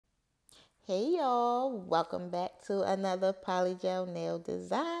Hey y'all, welcome back to another Polygel nail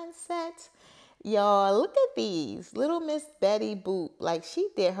design set. Y'all, look at these. Little Miss Betty Boop. Like, she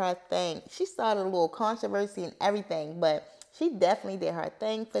did her thing. She started a little controversy and everything, but she definitely did her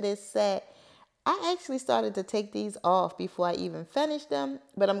thing for this set. I actually started to take these off before I even finished them,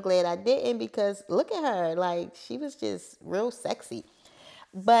 but I'm glad I didn't because look at her. Like, she was just real sexy.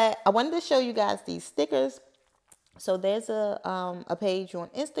 But I wanted to show you guys these stickers. So there's a page on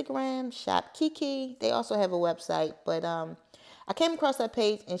Instagram, shopkeeki. They also have a website, but I came across that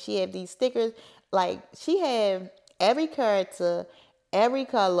page and she had these stickers. Like, she had every character, every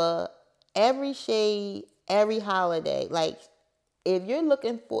color, every shade, every holiday. Like, if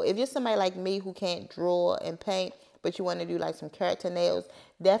you're somebody like me who can't draw and paint, but you want to do like some character nails,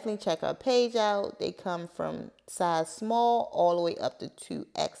 definitely check her page out. They come from size small all the way up to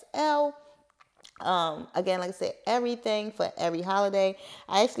 2XL. Again, like I said, everything for every holiday.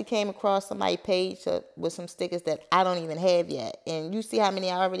 I actually came across somebody's page with some stickers that I don't even have yet. And you see how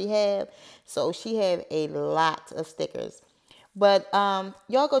many I already have. So she had a lot of stickers. But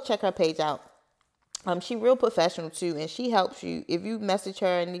y'all go check her page out. She real professional too, and she helps you. If you message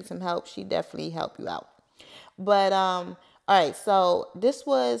her and need some help, she definitely help you out. But all right, so this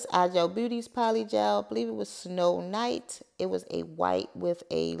was Agile Beauty's Polygel. I believe it was Snow Night. It was a white with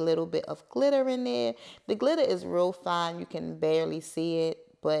a little bit of glitter in there. The glitter is real fine. You can barely see it,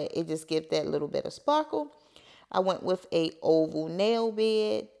 but it just gives that little bit of sparkle. I went with a oval nail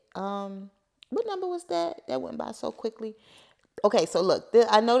bed. What number was that? That went by so quickly. Okay, so look,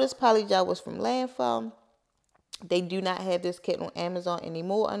 I know this polygel was from Landfall. They do not have this kit on Amazon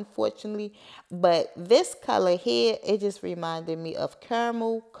anymore, unfortunately. But this color here, it just reminded me of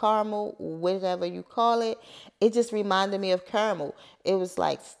caramel, whatever you call it. It just reminded me of caramel. It was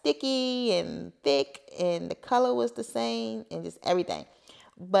like sticky and thick, and the color was the same, and just everything.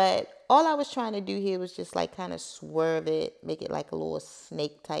 But all I was trying to do here was just like kind of swerve it, make it like a little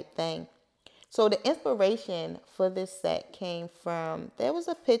snake type thing. So the inspiration for this set came from, there was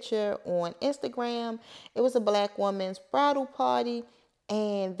a picture on Instagram. It was a black woman's bridal party,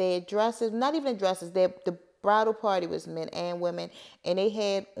 and their dresses, not even the dresses, the bridal party was men and women, and they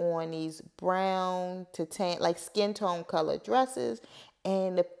had on these brown to tan, like skin tone color dresses,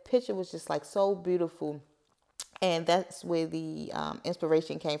 and the picture was just like so beautiful. And that's where the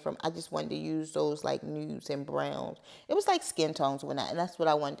inspiration came from. I just wanted to use those like nudes and browns. It was like skin tones when and that's what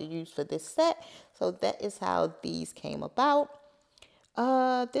I wanted to use for this set. So that is how these came about.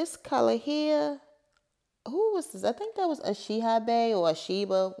 This color here, who was this? I think that was a Shihabe or a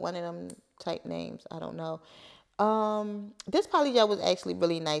Shiba, one of them type names. I don't know. This polygel was actually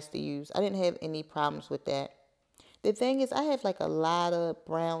really nice to use. I didn't have any problems with that. The thing is, I have like a lot of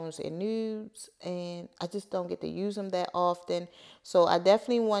browns and nudes, and I just don't get to use them that often. So I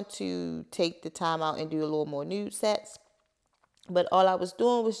definitely want to take the time out and do a little more nude sets. But all I was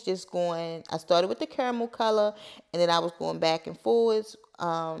doing was just going, I started with the caramel color, and then I was going back and forwards.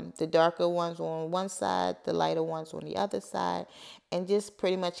 The darker ones on one side, the lighter ones on the other side, and just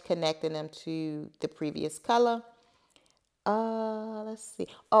pretty much connecting them to the previous color. Let's see.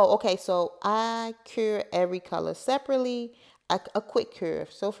 Oh, okay. So I cure every color separately. A quick cure.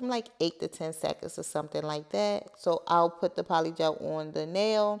 So from like 8 to 10 seconds or something like that. So I'll put the polygel on the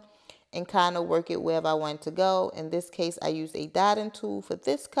nail and kind of work it wherever I want to go. In this case, I used a dotting tool for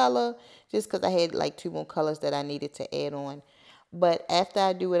this color just because I had like 2 more colors that I needed to add on. But after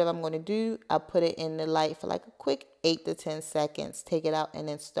I do whatever I'm going to do, I put it in the light for like a quick 8 to 10 seconds, take it out, and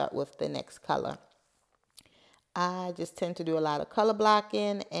then start with the next color. I just tend to do a lot of color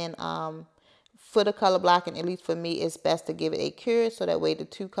blocking, and for the color blocking, at least for me, it's best to give it a cure so that way the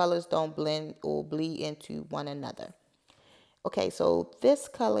 2 colors don't blend or bleed into one another. Okay, so this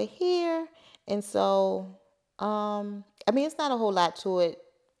color here, and so I mean, it's not a whole lot to it.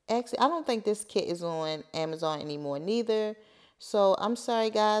 Actually, I don't think this kit is on Amazon anymore neither. So I'm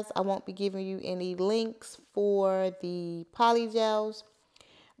sorry guys, I won't be giving you any links for the polygels.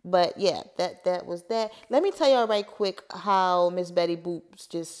 But yeah, that was that. Let me tell y'all right quick how Miss Betty Boop's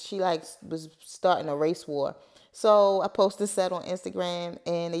she like was starting a race war. So I posted a set on Instagram,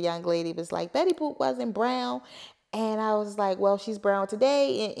 and a young lady was like, Betty Boop wasn't brown. And I was like, well, she's brown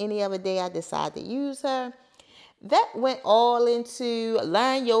today, and any other day I decide to use her. That went all into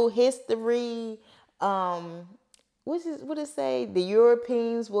learn your history. What it say? The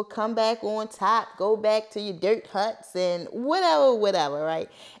Europeans will come back on top, go back to your dirt huts and whatever, right?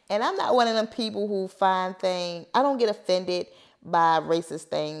 And I'm not one of them people who find things, I don't get offended by racist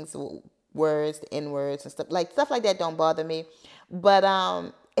things, words, the N-words and stuff like that don't bother me. But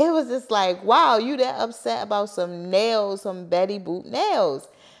it was just like, wow, you that upset about some nails, some Betty Boop nails.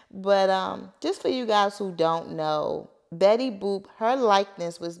 But just for you guys who don't know, Betty Boop, her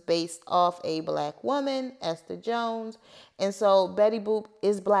likeness was based off a black woman, Esther Jones. And so Betty Boop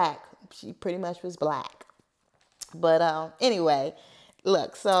is black. She pretty much was black. But anyway,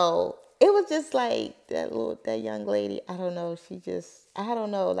 look, so it was just like that young lady, I don't know, I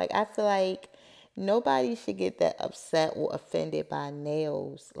don't know, like I feel like nobody should get that upset or offended by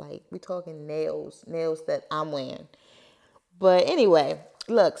nails. Like we talking nails that I'm wearing. But anyway,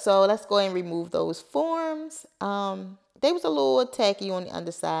 look, so let's go ahead and remove those forms. They was a little tacky on the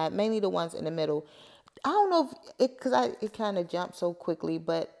underside, mainly the ones in the middle. I don't know if it kind of jumped so quickly,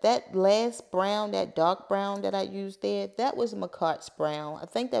 but that last brown, that dark brown that I used there, that was McCart's brown. I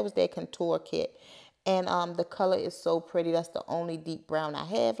think that was their contour kit. And the color is so pretty. That's the only deep brown I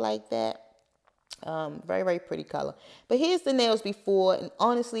have like that. Very, very pretty color. But here's the nails before, and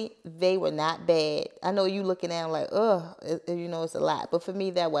honestly, they were not bad. I know you looking at them like, ugh, you know, it's a lot. But for me,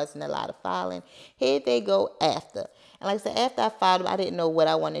 that wasn't a lot of filing. Here they go after. And like I said, after I filed them, I didn't know what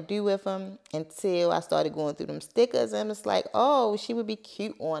I want to do with them until I started going through them stickers. And it's like, oh, she would be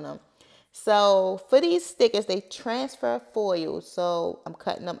cute on them. So for these stickers, they transfer foil. So I'm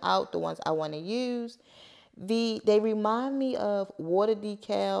cutting them out, the ones I want to use. They remind me of water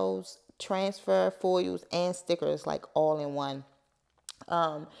decals, transfer foils, and stickers, like all in one.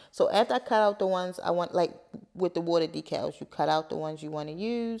 So after I cut out the ones I want, like with the water decals, you cut out the ones you want to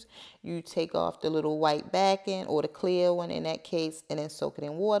use. You take off the little white backing or the clear one in that case, and then soak it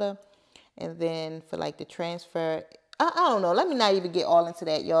in water. And then for like the transfer, I don't know. Let me not even get all into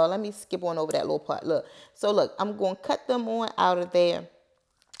that, y'all. Let me skip on over that little part. Look. So look, I'm going to cut them on out of there.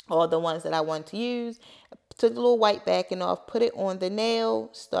 All the ones that I want to use. Took the little white backing off, put it on the nail,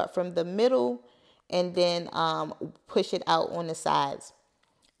 start from the middle, and then push it out on the sides.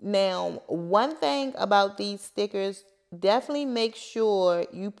 Now, one thing about these stickers, definitely make sure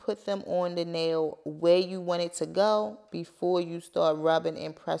you put them on the nail where you want it to go before you start rubbing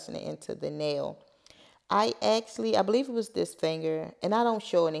and pressing it into the nail. I believe it was this finger, and I don't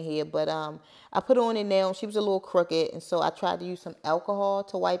show it in here, but I put it on the nail, and she was a little crooked, and so I tried to use some alcohol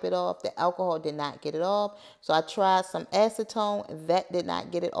to wipe it off. The alcohol did not get it off, so I tried some acetone. That did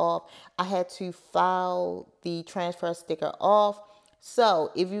not get it off. I had to file the transfer sticker off.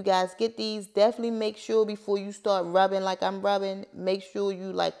 So if you guys get these, definitely make sure before you start rubbing like I'm rubbing, make sure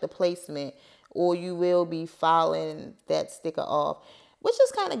you like the placement, or you will be filing that sticker off. Which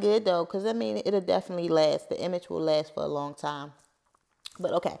is kind of good though, because I mean, it'll definitely last. The image will last for a long time.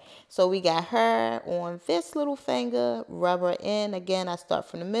 But okay, so we got her on this little finger, rub her in. Again, I start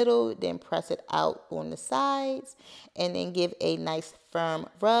from the middle, then press it out on the sides, and then give a nice firm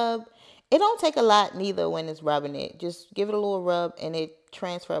rub. It don't take a lot neither when it's rubbing it. Just give it a little rub and it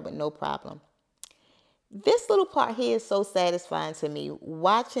transfers, but no problem. This little part here is so satisfying to me.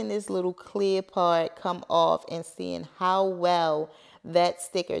 Watching this little clear part come off and seeing how well that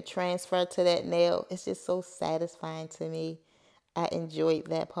sticker transferred to that nail, it's just so satisfying to me. I enjoyed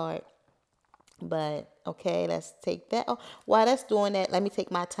that part. But okay, let's take that off. While that's doing that, let me take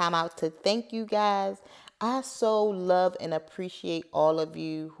my time out to thank you guys. I so love and appreciate all of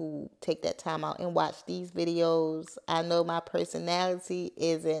you who take that time out and watch these videos. I know my personality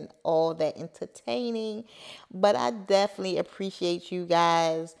isn't all that entertaining, but I definitely appreciate you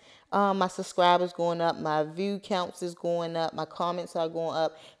guys. My subscribers going up, my view counts is going up, my comments are going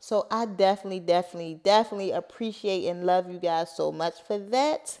up. So I definitely appreciate and love you guys so much for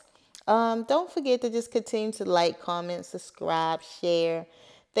that. Don't forget to just continue to like, comment, subscribe, share.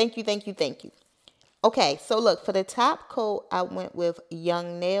 Thank you. Okay, so look, for the top coat, I went with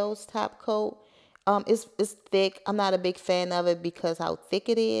Young Nails top coat. It's thick. I'm not a big fan of it because how thick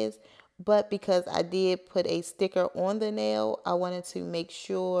it is, but because I did put a sticker on the nail, I wanted to make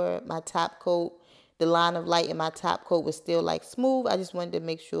sure my top coat, the line of light in my top coat was still like smooth. I just wanted to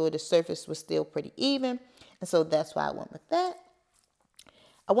make sure the surface was still pretty even, and so that's why I went with that.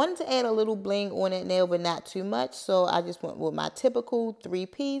 I wanted to add a little bling on that nail, but not too much, so I just went with my typical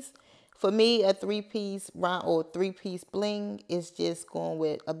three-piece. For me, a three-piece round or three-piece bling is just going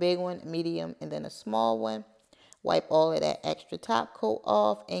with a big one, medium, and then a small one. Wipe all of that extra top coat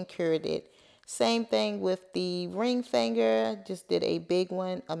off and cured it. Same thing with the ring finger. Just did a big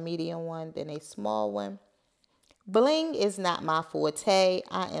one, a medium one, then a small one. Bling is not my forte.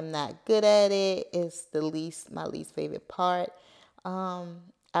 I am not good at it. It's my least favorite part.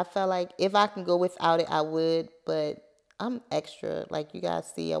 I felt like if I can go without it, I would, but I'm extra. Like you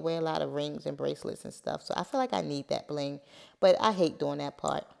guys see, I wear a lot of rings and bracelets and stuff, so I feel like I need that bling, but I hate doing that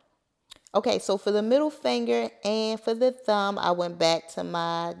part. Okay, so for the middle finger and for the thumb, I went back to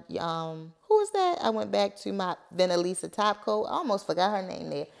my, who was that? I went back to my Venalisa top coat. I almost forgot her name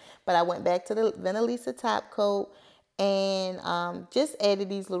there. But I went back to the Venalisa top coat and just added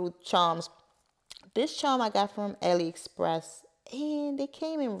these little charms. This charm I got from AliExpress, and they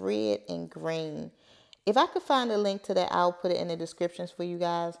came in red and green. If I could find a link to that, I'll put it in the descriptions for you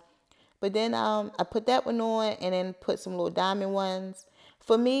guys. But then I put that one on and then put some little diamond ones.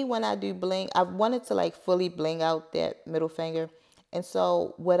 For me, when I do bling, I wanted to like fully bling out that middle finger. And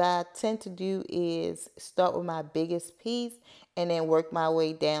so what I tend to do is start with my biggest piece and then work my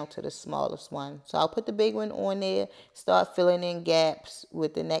way down to the smallest one. So I'll put the big one on there, start filling in gaps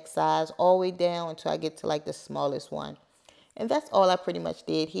with the next size all the way down until I get to like the smallest one. And that's all I pretty much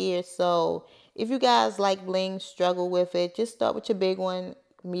did here. So if you guys like bling, struggle with it, just start with your big one,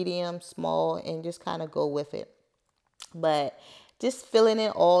 medium, small, and just kind of go with it. But just filling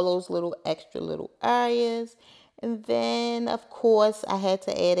in all those little extra little areas. And then, of course, I had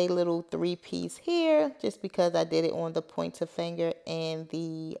to add a little 3-piece here just because I did it on the pointer finger and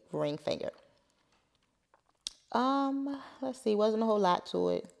the ring finger. Let's see, wasn't a whole lot to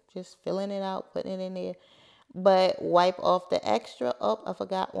it. Just filling it out, putting it in there. But wipe off the extra. Oh, I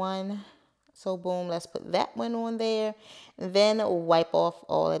forgot one. So boom, let's put that one on there. And then wipe off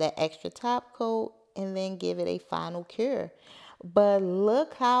all of that extra top coat and then give it a final cure. But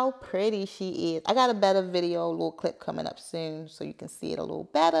look how pretty she is. I got a better video, little clip coming up soon so you can see it a little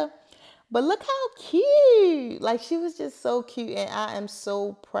better. But look how cute. Like, she was just so cute. And I am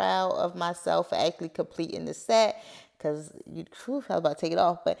so proud of myself for actually completing the set. Because, I was about to take it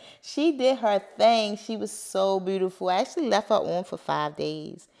off. But she did her thing. She was so beautiful. I actually left her on for 5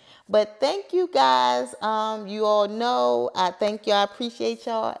 days. But thank you guys. You all know I thank y'all. I appreciate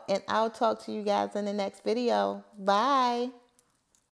y'all. And I'll talk to you guys in the next video. Bye.